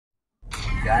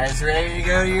guys ready to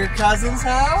go to your cousin's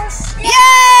house? Yay!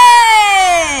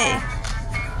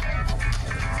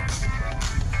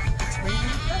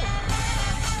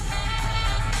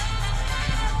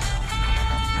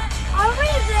 Are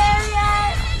we there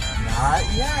yet? Not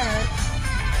yet.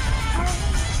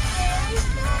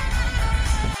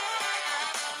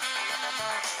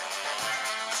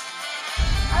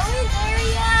 Are we there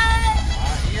yet?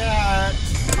 Not yet.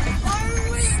 Are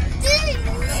we there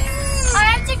yet? I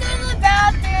have to go to the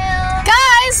bathroom.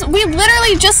 Guys, we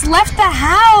literally just left the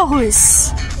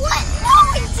house. What? No,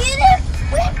 we didn't.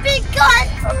 We've been gone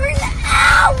for an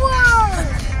hour.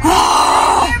 We've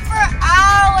been here for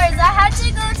hours. I had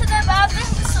to go to the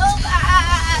bathroom so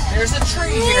bad. There's a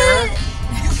tree here.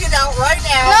 You get out right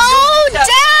now. No,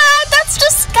 Dad, that's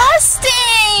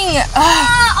disgusting.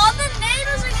 All the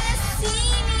neighbors are going to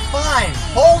see me. Fine,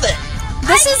 hold it.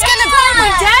 This is gonna be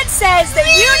when Dad says that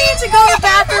you need to go to the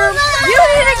bathroom. You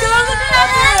need to go to the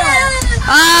bathroom.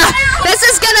 This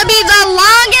is gonna be the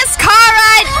longest car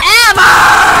ride ever.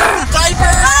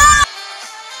 Diapers.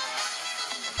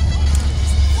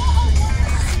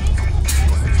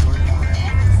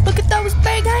 Look at those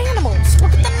big animals.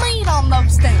 Look at the meat on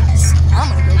those things. I'm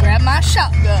gonna go grab my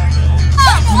shotgun.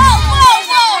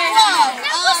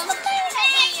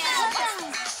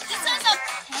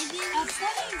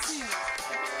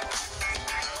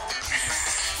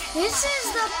 This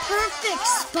is the perfect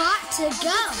spot to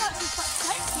go.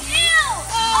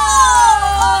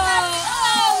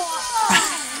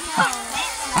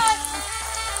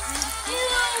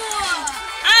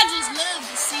 I just love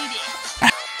to see it.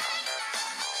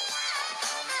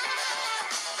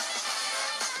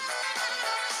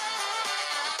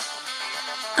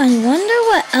 I wonder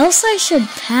what else I should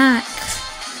pack.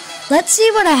 Let's see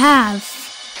what I have.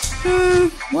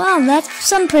 Wow, that's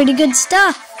some pretty good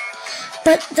stuff.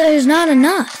 But there's not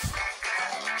enough.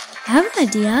 I have an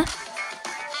idea.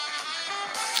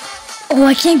 Oh,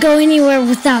 I can't go anywhere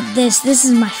without this. This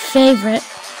is my favorite.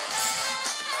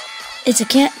 It's a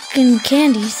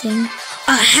candy thing.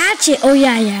 A hatchet. Oh,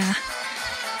 yeah.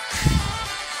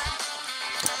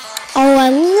 Oh, I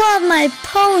love my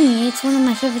pony. It's one of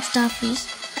my favorite stuffies.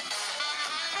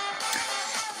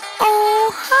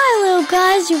 Oh, hi, little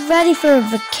guys. You ready for a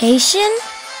vacation?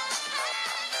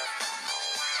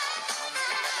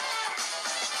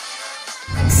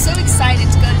 I'm so excited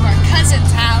to go to our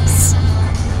cousin's house.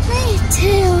 Me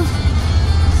too.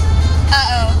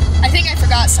 Uh-oh, I think I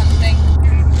forgot something.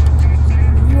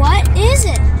 What is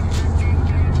it?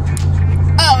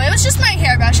 Oh, it was just my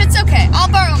hairbrush. It's okay. I'll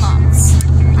borrow Mom's.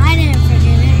 I didn't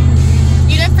forget anything.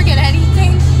 You didn't forget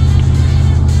anything?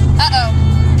 Uh-oh.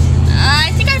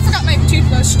 I think I forgot my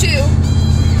toothbrush too.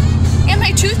 And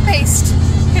my toothpaste.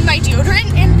 And my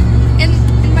deodorant. And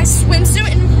my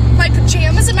swimsuit. And my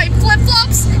pajamas. And my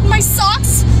flip-flops. And my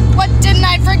socks. What didn't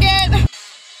I forget?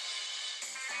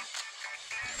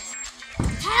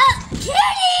 Kitty!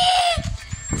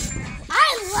 I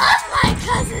love my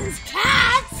cousin's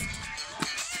cats!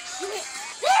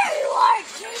 There you are,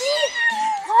 Kitty!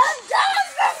 I'm down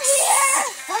from here!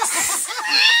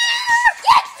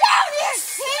 Get down here,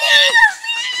 Kitty!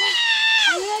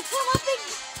 I'm gonna come up and...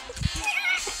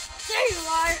 There you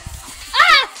are!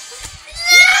 Ah!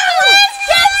 No!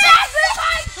 Get back with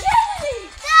my kitty!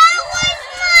 That was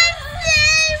my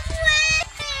favorite!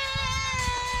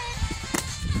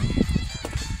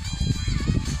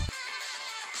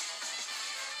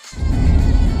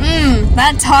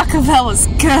 That Taco Bell was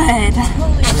good.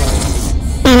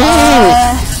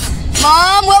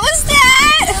 Mom, what was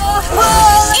that?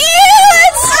 Ew,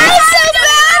 it smells so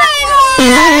bad in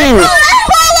here.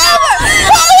 Pull over!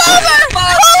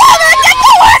 Get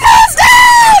the windows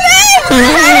down!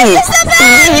 Hey, use the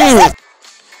bag!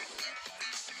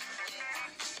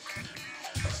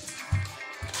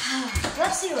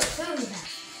 Let's see what food we have.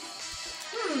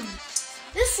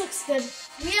 This looks good.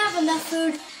 We have enough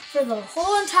food for the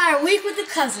whole entire week with the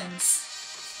cousins.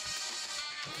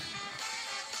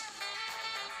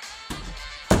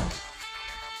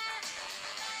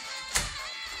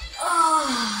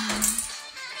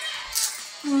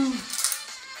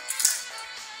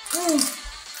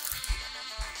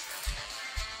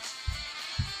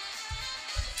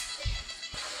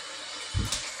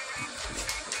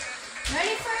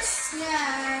 Ready for a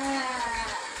snack?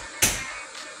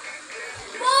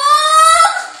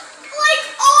 Mom! Like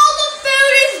all the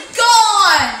food is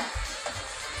gone!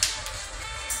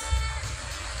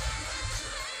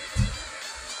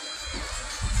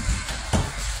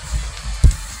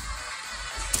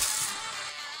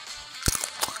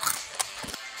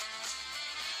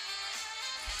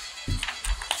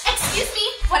 Excuse me,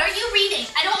 what are you reading?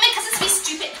 I don't want my cousins to be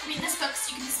stupid. Read this book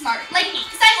so you can smarter, like me,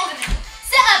 because I'm older than you.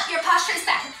 Sit up, your posture is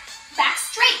bad. Back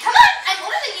straight, come on! I'm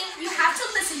older than you, you have to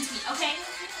listen to me, okay?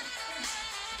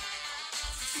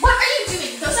 What are you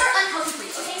doing? Those are unhealthy for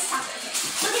you, okay? Stop it, okay?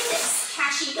 Look at this,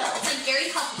 Cashy, go. It's like very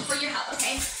healthy for your health,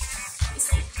 okay? Let me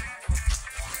see.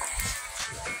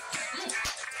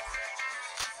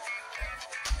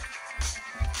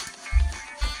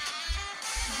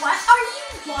 What are you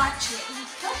watching?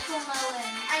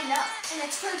 Cocomelon. I know, and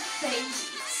it's for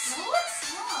babies. No,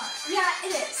 it's not. Yeah,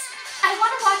 it is. I want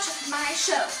to watch my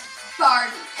show,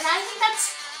 Barbie, and I think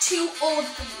that's too old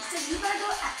for you, so you better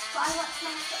go buy watch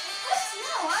my show. What?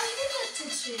 No, I didn't to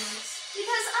choose.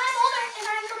 Because I'm older and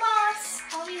I'm the boss,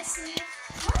 obviously.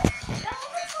 What? No,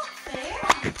 that's not fair.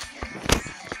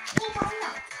 Well, why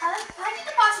not? I get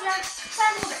the boss around because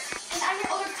I'm older, and I'm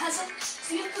your older cousin, so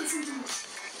you have to listen to me.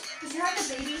 Because you're like a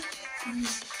baby, and you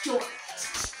don't.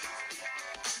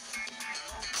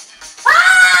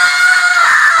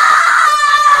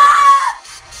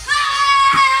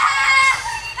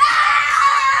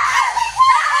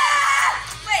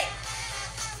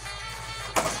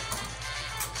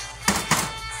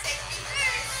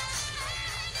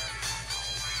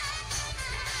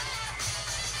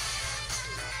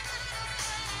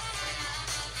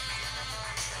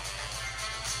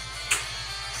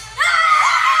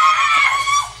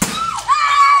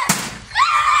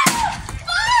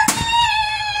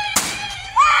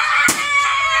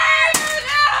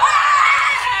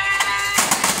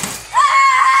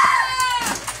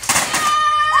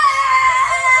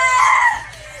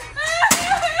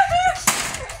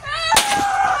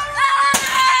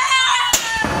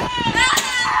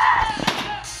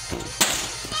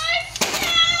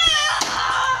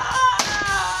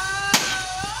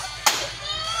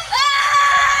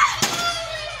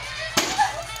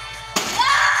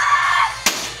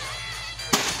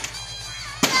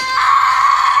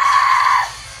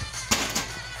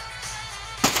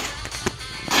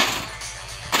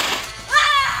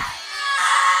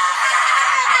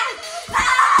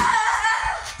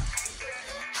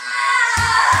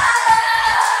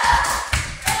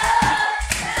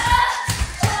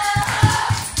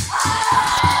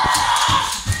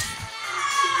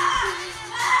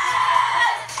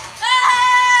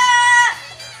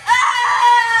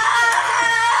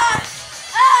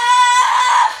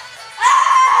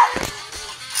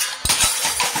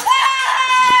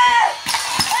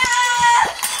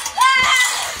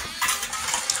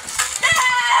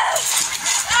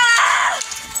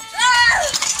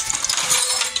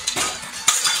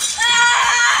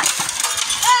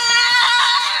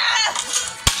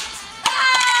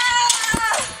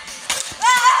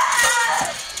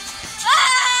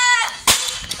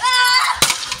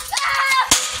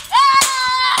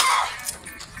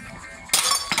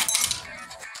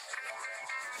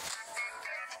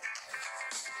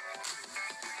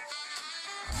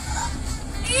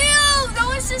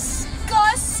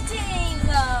 Disgusting.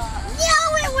 No,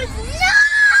 it was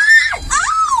not!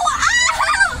 Ow!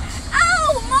 Ow! Ow!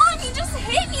 Mom, you just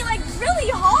hit me like really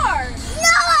hard. No,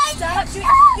 I... Stop doing...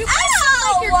 You sound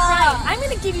like you're crying. I'm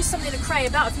going to give you something to cry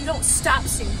about if you don't stop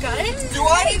soon. Got it? Do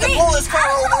I need to pull this car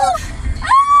over?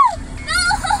 Oh! No!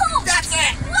 That's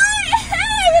it! What?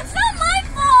 Hey, it's not my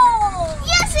fault.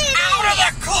 Yes, it is! Out of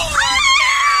the car now!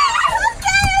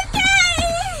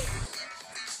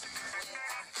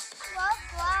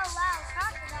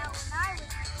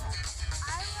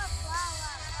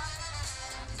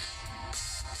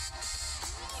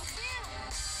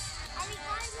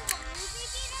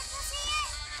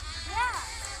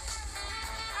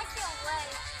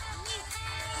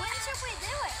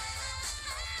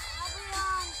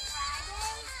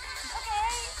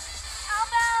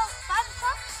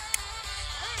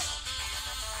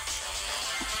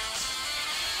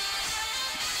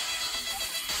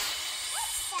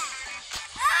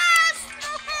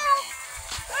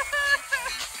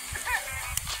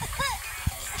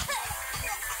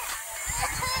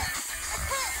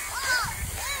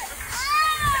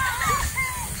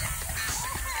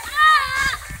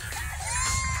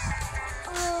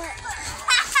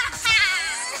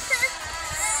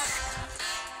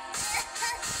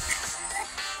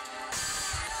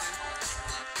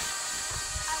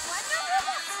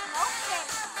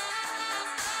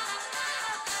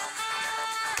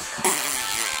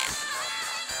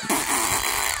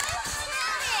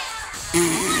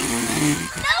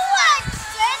 No one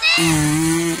did it!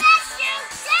 Yes, you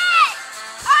did!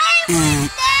 I was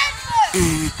never!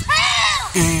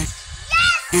 Help!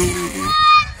 Yes, you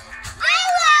won! I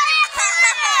won!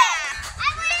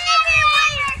 I would never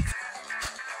win!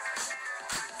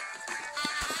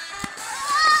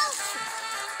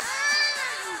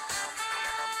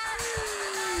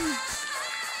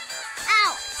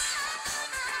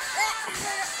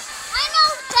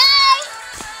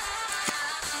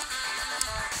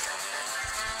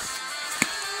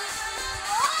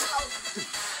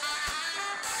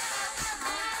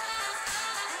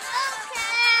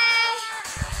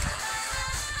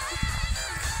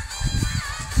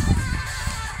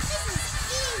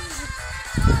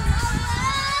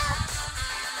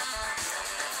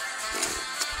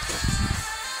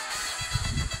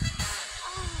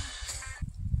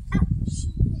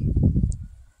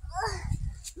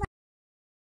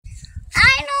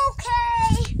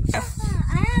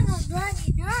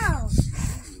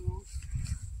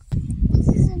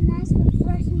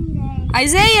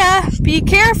 Isaiah, be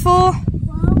careful.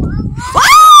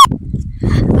 Ah!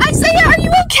 Isaiah, are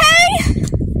you okay?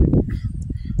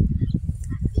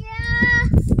 Yeah.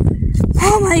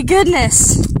 Oh my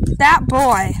goodness, that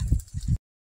boy.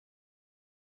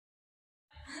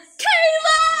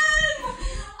 Caleb!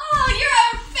 Oh, you're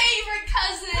our favorite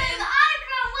cousin. When I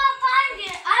grow up,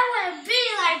 I want to be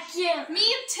like you. Me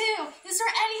too. Is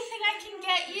there anything I can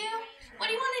get you? What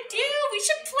do you want to do? We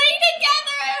should play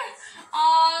together.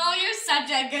 Oh, you're such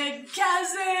a good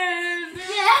cousin.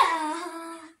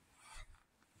 Yeah.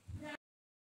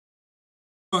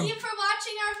 Thank you for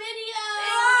watching our video.